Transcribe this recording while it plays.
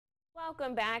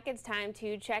Welcome back. It's time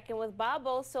to check in with Bob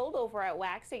Bosold over at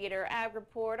Waxagator Ag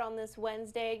Report on this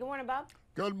Wednesday. Good morning, Bob.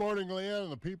 Good morning, Leanne.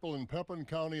 The people in Pepin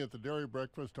County at the dairy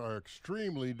breakfast are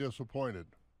extremely disappointed.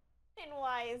 And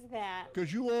why is that?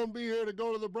 Because you won't be here to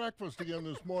go to the breakfast again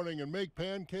this morning and make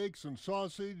pancakes and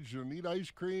sausage and eat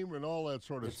ice cream and all that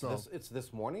sort of stuff. It's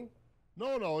this morning?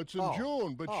 No, it's in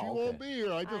June, but she won't be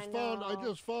here. I just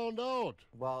found out.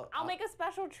 Well, I'll make a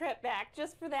special trip back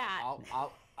just for that.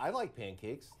 I like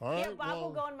pancakes. All right, yeah, Bob will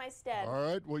go in my stead. All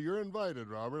right, well, you're invited,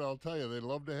 Robert. I'll tell you, they'd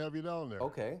love to have you down there.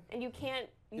 Okay. And you can't.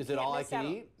 Is it all I can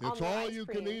eat? It's all you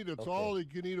can eat. It's all you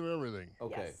can eat of everything.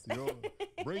 Okay. Yes. You know,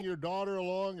 bring your daughter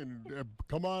along and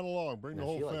come on along. Bring the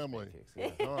whole family.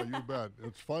 Pancakes, yeah. Oh, you bet.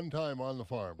 It's fun time on the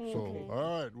farm. So,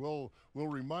 all right, we'll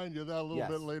remind you of that a little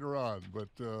bit later on. But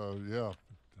yeah,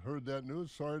 heard that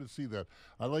news. Sorry to see that.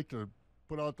 I'd like to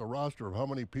put out the roster of how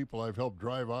many people I've helped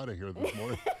drive out of here this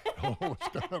morning.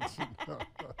 Wisconsin.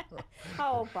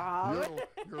 Oh, Bob.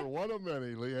 You're one of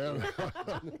many, Leanne.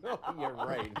 No, you're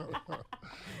right.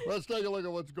 Let's take a look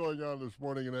at what's going on this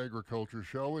morning in agriculture,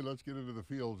 shall we? Let's get into the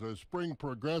fields. As spring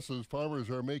progresses,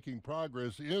 farmers are making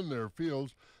progress in their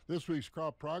fields. This week's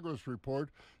crop progress report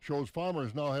shows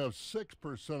farmers now have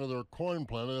 6% of their corn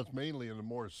planted. That's mainly in the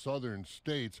more southern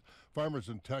states. Farmers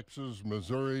in Texas,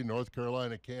 Missouri, North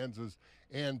Carolina, Kansas,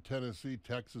 and Tennessee.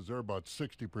 Texas are about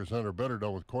 60% or better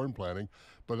done with corn planting,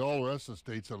 but all the rest of the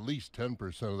states at least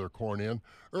 10% of their corn in.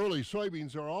 Early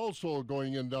soybeans are also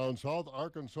going in down south.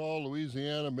 Arkansas,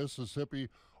 Louisiana, Mississippi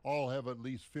all have at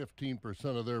least 15%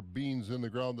 of their beans in the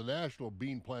ground. The national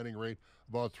bean planting rate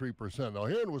about 3%. Now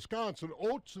here in Wisconsin,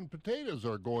 oats and potatoes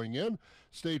are going in.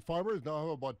 State farmers now have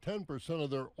about 10% of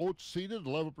their oats seeded,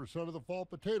 11% of the fall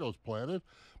potatoes planted,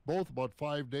 both about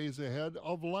 5 days ahead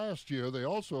of last year. They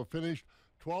also finished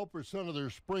 12% of their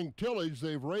spring tillage.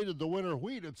 They've rated the winter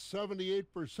wheat at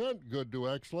 78% good to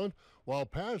excellent, while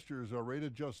pastures are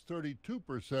rated just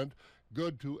 32%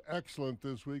 good to excellent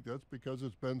this week. That's because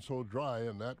it's been so dry,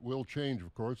 and that will change,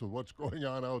 of course, with what's going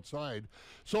on outside.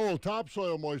 So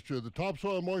topsoil moisture. The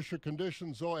topsoil moisture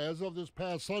conditions, though, as of this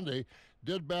past Sunday,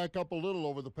 did back up a little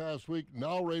over the past week,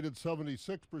 now rated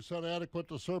 76% adequate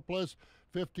to surplus,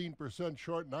 15%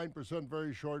 short, 9%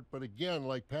 very short. But again,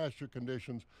 like pasture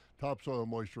conditions, topsoil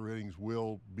moisture ratings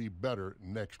will be better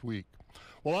next week.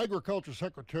 Well, Agriculture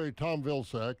Secretary Tom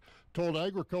Vilsack told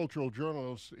agricultural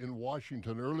journalists in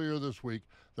Washington earlier this week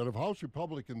that if House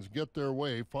Republicans get their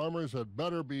way, farmers had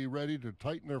better be ready to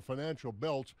tighten their financial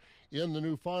belts in the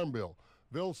new farm bill.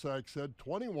 Vilsack said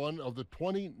 21 of the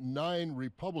 29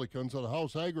 Republicans on the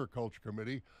House Agriculture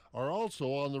Committee are also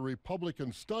on the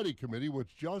Republican Study Committee,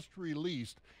 which just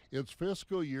released its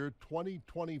fiscal year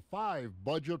 2025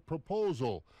 budget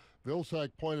proposal. Vilsack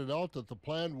pointed out that the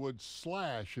plan would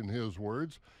slash, in his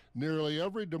words, nearly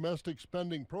every domestic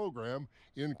spending program,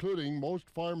 including most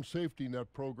farm safety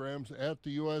net programs at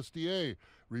the USDA.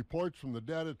 Reports from the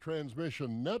Data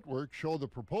Transmission Network show the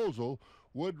proposal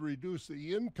would reduce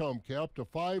the income cap to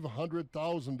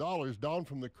 $500,000, down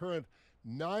from the current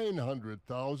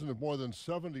 $900,000 if more than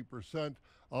 70%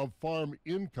 of farm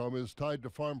income is tied to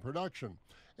farm production.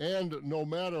 And no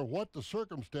matter what the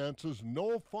circumstances,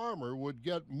 no farmer would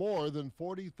get more than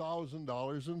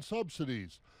 $40,000 in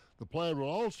subsidies. The plan will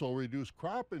also reduce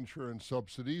crop insurance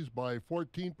subsidies by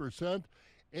 14%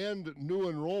 and new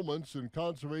enrollments in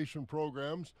conservation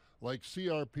programs like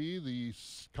CRP, the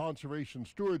Conservation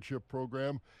Stewardship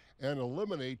Program, and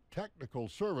eliminate technical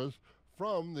service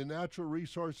from the Natural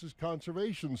Resources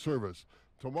Conservation Service.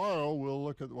 Tomorrow, we'll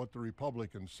look at what the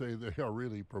Republicans say they are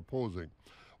really proposing.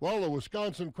 Well, the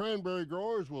Wisconsin cranberry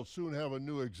growers will soon have a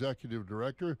new executive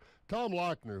director. Tom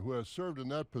Lochner, who has served in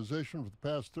that position for the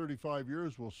past 35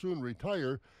 years, will soon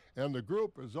retire, and the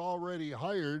group has already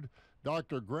hired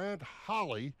Dr. Grant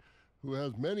Holly, who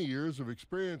has many years of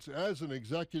experience as an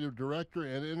executive director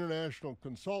and international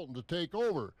consultant, to take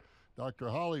over. Dr.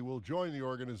 Holly will join the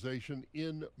organization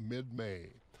in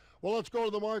mid-May. Well, let's go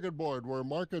to the market board, where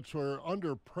markets were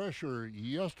under pressure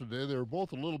yesterday. They were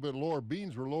both a little bit lower.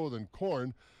 Beans were lower than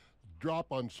corn.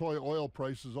 Drop on soy oil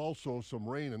prices, also some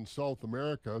rain in South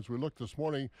America. As we look this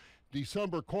morning,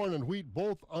 December corn and wheat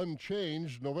both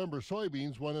unchanged. November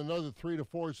soybeans went another 3 to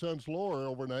 4 cents lower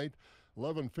overnight,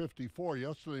 $11.54.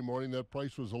 Yesterday morning, that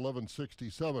price was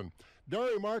 $11.67.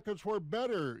 Dairy markets were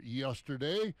better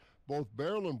yesterday. Both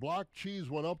barrel and block cheese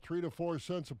went up 3 to 4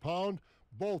 cents a pound,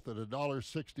 both at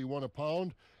 $1.61 a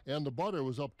pound, and the butter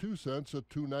was up 2 cents at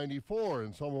 $2.94.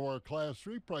 And some of our Class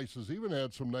 3 prices even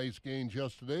had some nice gains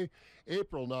yesterday.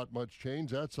 April, not much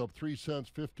change. That's up 3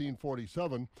 cents,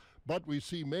 $15.47. But we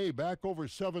see May back over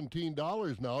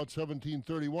 $17 now at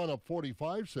 $17.31, up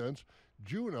 45 cents.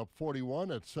 June up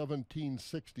 41 at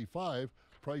 17.65.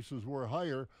 Prices were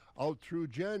higher out through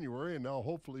January, and now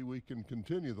hopefully we can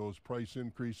continue those price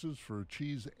increases for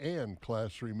cheese and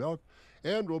Class 3 milk,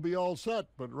 and we'll be all set.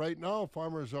 But right now,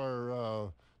 farmers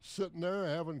are sitting there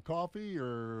having coffee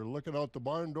or looking out the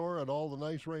barn door at all the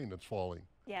nice rain that's falling.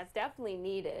 Yeah, it's definitely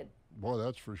needed. Boy,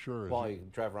 that's for sure. Well, you can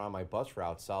drive around my bus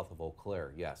route south of Eau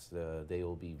Claire. Yes, they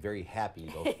will be very happy,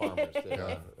 those farmers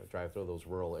that drive through those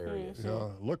rural areas. Yeah,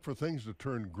 look for things to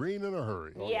turn green in a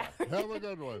hurry. Yeah. Have a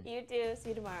good one. You too. See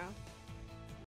you tomorrow.